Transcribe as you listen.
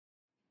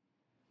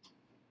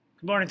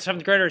Good morning,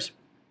 7th graders.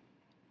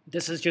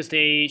 This is just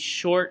a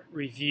short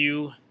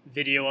review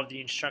video of the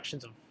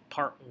instructions of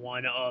part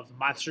 1 of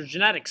Monster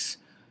Genetics.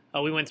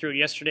 We went through it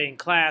yesterday in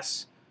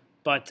class,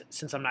 but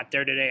since I'm not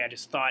there today, I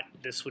just thought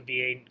this would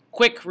be a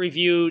quick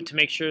review to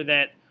make sure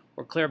that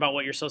we're clear about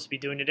what you're supposed to be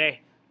doing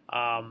today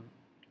and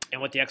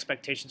what the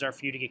expectations are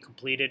for you to get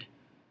completed.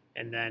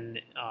 And then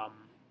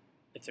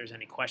if there's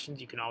any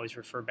questions, you can always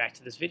refer back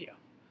to this video.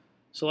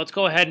 So let's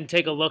go ahead and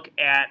take a look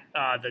at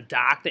the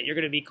doc that you're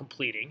going to be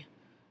completing.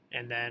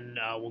 And then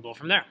we'll go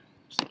from there.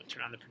 So let me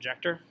turn on the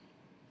projector.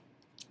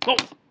 Boom!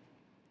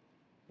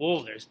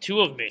 Whoa, there's 2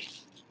 of me.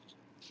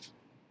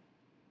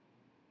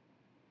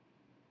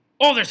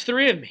 Oh, there's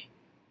 3 of me.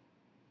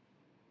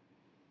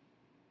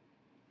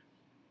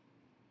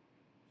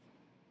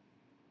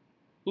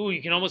 Ooh,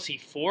 you can almost see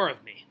 4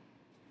 of me.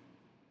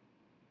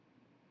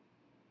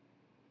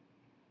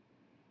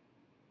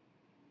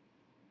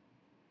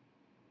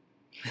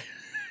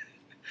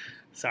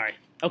 Sorry.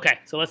 Okay,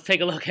 so let's take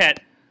a look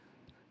at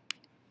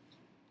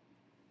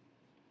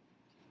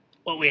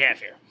what we have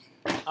here.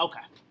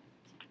 Okay.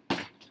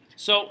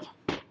 So,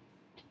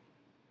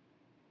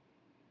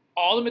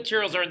 all the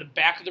materials are in the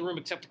back of the room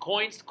except the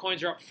coins. The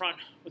coins are up front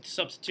with the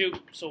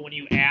substitute. So when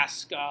you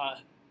ask,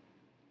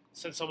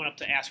 send someone up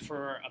to ask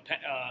for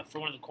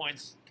one of the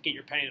coins to get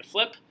your penny to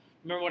flip.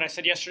 Remember what I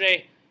said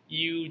yesterday?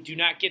 You do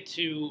not get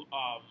to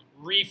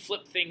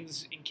re-flip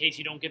things in case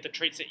you don't get the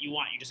traits that you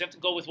want. You just have to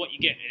go with what you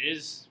get. It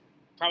is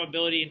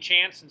probability and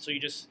chance, and so you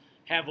just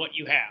have what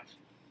you have.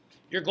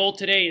 Your goal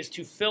today is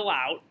to fill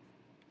out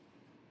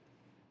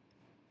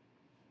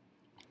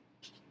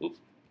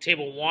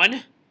Table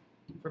 1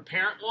 for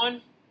Parent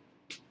 1,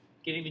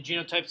 getting the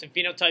genotypes and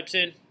phenotypes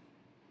in,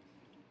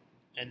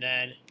 and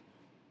then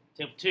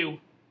Table 2,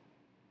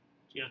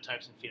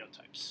 genotypes and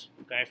phenotypes,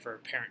 okay, for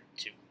Parent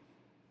 2.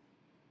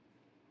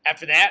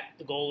 After that,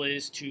 the goal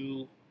is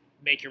to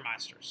make your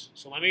monsters.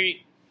 So let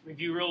me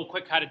review real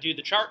quick how to do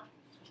the chart,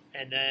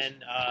 and then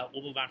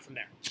we'll move on from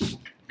there.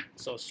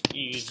 So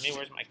excuse me,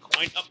 where's my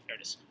coin? Oh, there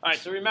it is. All right,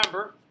 so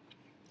remember,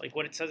 like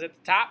what it says at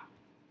the top,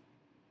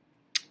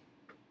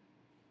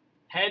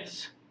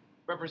 heads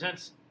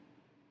represents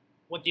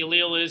what the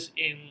allele is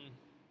in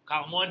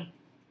column 1.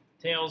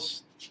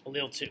 Tails,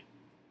 allele 2.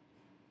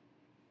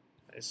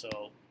 Okay, so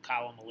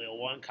column allele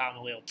 1,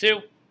 column allele 2.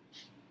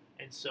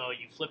 And so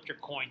you flip your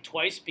coin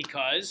twice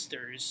because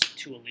there's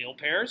 2 allele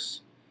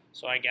pairs.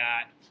 So I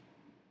got,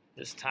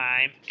 this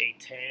time, a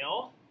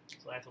tail.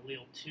 So that's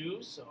allele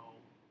 2, so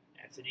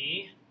that's an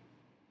E.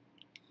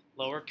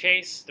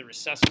 Lowercase, the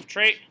recessive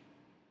trait.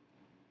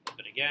 Flip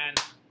it again.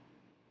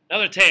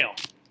 Another tail.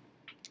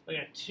 We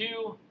got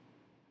 2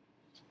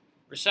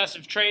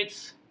 recessive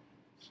traits.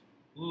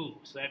 Ooh,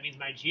 so that means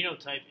my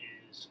genotype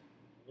is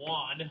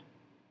 1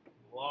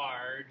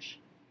 large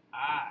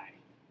I.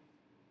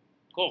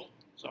 Cool.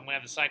 So I'm going to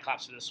have the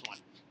Cyclops for this one.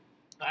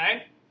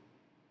 Alright.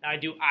 Now I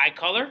do eye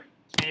color,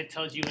 and it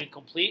tells you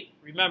incomplete.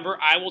 Remember,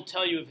 I will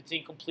tell you if it's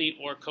incomplete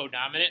or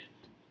codominant.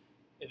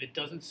 If it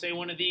doesn't say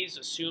one of these,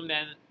 assume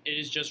that it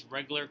is just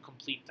regular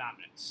complete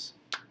dominance.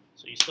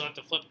 So you still have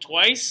to flip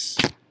twice.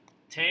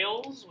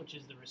 Tails, which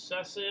is the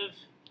recessive.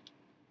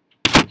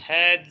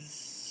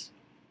 Heads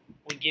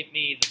would get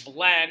me the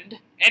blend.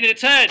 And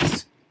it's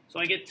heads! So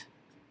I get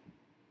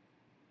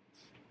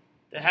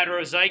the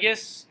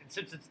heterozygous. And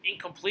since it's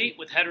incomplete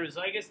with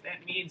heterozygous,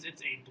 that means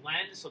it's a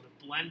blend. So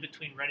the blend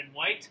between red and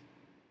white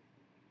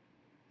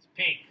is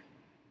pink.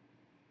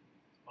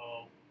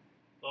 Oh,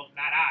 well,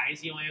 not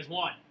eyes. He only has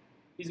 1.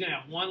 He's going to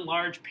have 1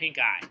 large pink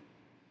eye.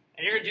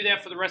 And you're going to do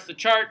that for the rest of the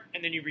chart,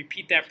 and then you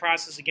repeat that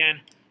process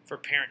again for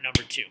parent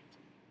number 2.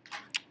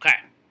 Okay.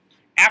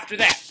 After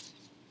that,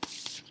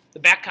 the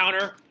back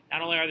counter,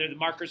 not only are there the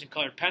markers and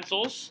colored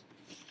pencils,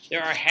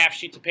 there are half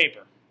sheets of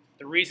paper.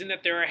 The reason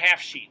that there are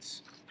half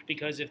sheets is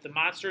because if the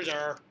monsters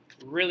are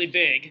really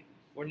big,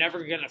 we're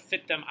never going to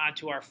fit them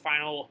onto our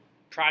final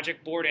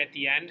project board at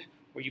the end,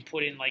 where you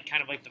put in like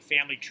kind of like the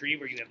family tree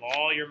where you have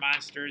all your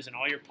monsters and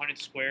all your Punnett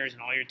squares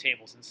and all your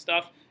tables and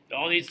stuff. It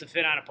all needs to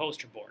fit on a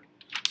poster board.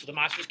 So the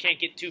monsters can't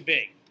get too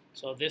big.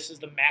 So this is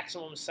the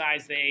maximum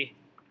size they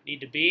need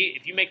to be.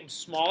 If you make them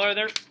smaller,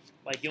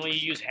 like you only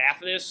use half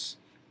of this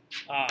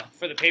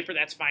for the paper,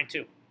 that's fine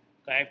too.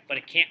 Okay, but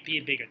it can't be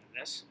bigger than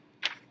this.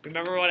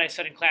 Remember what I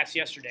said in class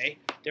yesterday.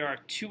 There are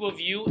 2 of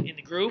you in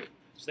the group,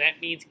 so that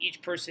means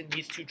each person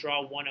needs to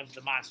draw one of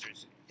the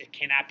monsters. It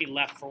cannot be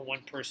left for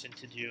one person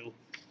to do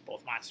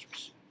both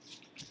monsters.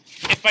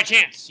 If by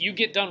chance you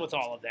get done with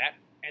all of that,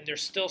 and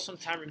there's still some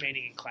time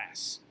remaining in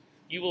class,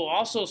 you will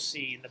also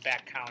see in the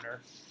back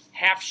counter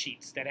half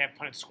sheets that have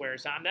Punnett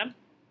squares on them.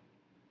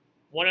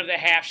 One of the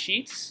half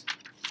sheets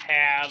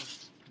have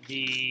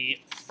the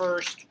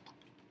first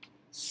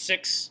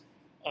 6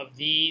 of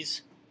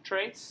these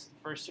traits.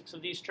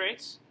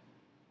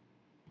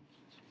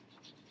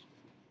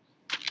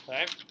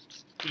 Okay.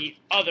 The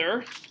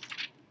other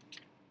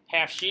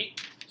half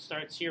sheet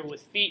starts here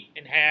with feet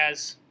and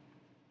has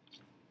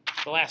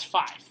the last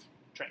 5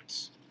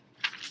 traits.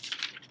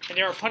 And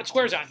there are Punnett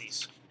squares on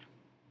these.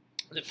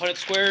 The Punnett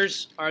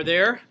squares are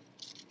there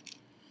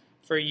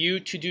for you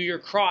to do your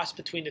cross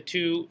between the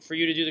two,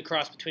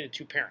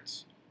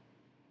 parents.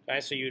 Okay,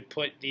 so you would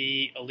put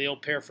the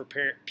allele pair for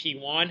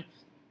P1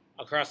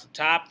 across the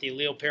top, the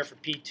allele pair for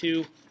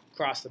P2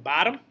 across the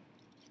bottom,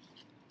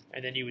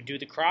 and then you would do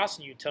the cross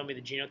and you would tell me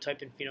the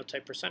genotype and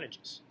phenotype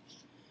percentages.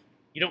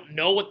 You don't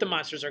know what the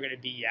monsters are going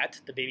to be yet,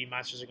 the baby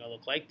monsters are going to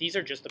look like. These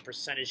are just the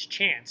percentage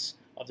chance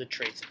of the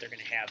traits that they're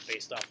going to have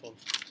based off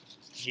of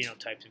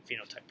genotypes and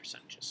phenotype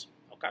percentages.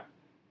 Okay?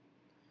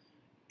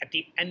 At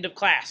the end of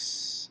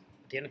class,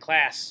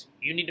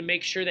 you need to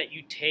make sure that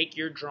you take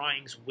your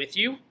drawings with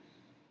you,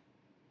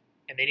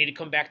 and they need to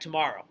come back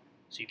tomorrow.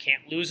 So you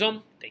can't lose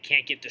them, they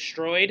can't get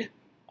destroyed,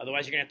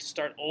 otherwise you're going to have to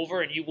start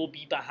over and you will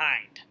be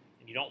behind.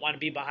 And you don't want to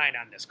be behind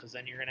on this because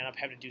then you're going to end up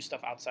having to do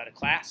stuff outside of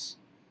class.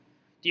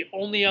 The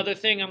only other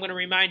thing I'm going to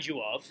remind you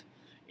of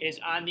is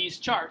on these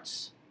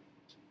charts,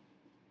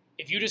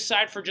 if you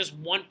decide for just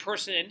one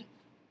person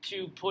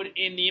to put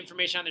in the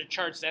information on their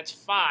charts, that's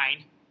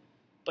fine,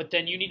 but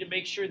then you need to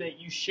make sure that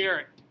you share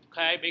it,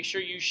 okay? Make sure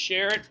you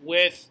share it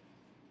with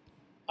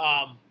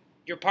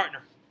your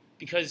partner,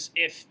 because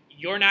if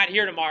you're not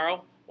here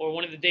tomorrow or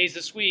one of the days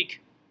this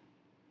week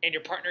and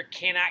your partner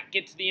cannot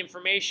get to the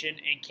information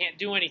and can't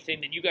do anything,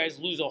 then you guys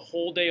lose a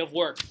whole day of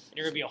work and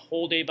you're going to be a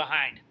whole day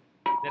behind.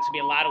 That's going to be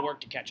a lot of work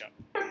to catch up.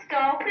 Mrs.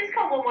 Stahl, please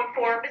call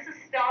 114.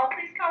 Mrs. Stahl,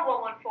 please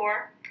call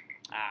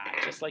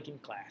 114. Just like in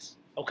class.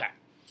 Okay.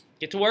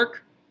 Get to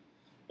work.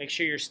 Make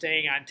sure you're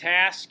staying on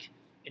task.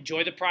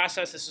 Enjoy the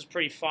process. This is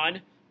pretty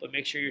fun, but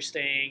make sure you're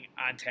staying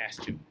on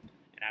task too.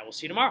 And I will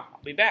see you tomorrow.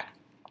 I'll be back.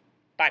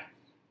 Bye.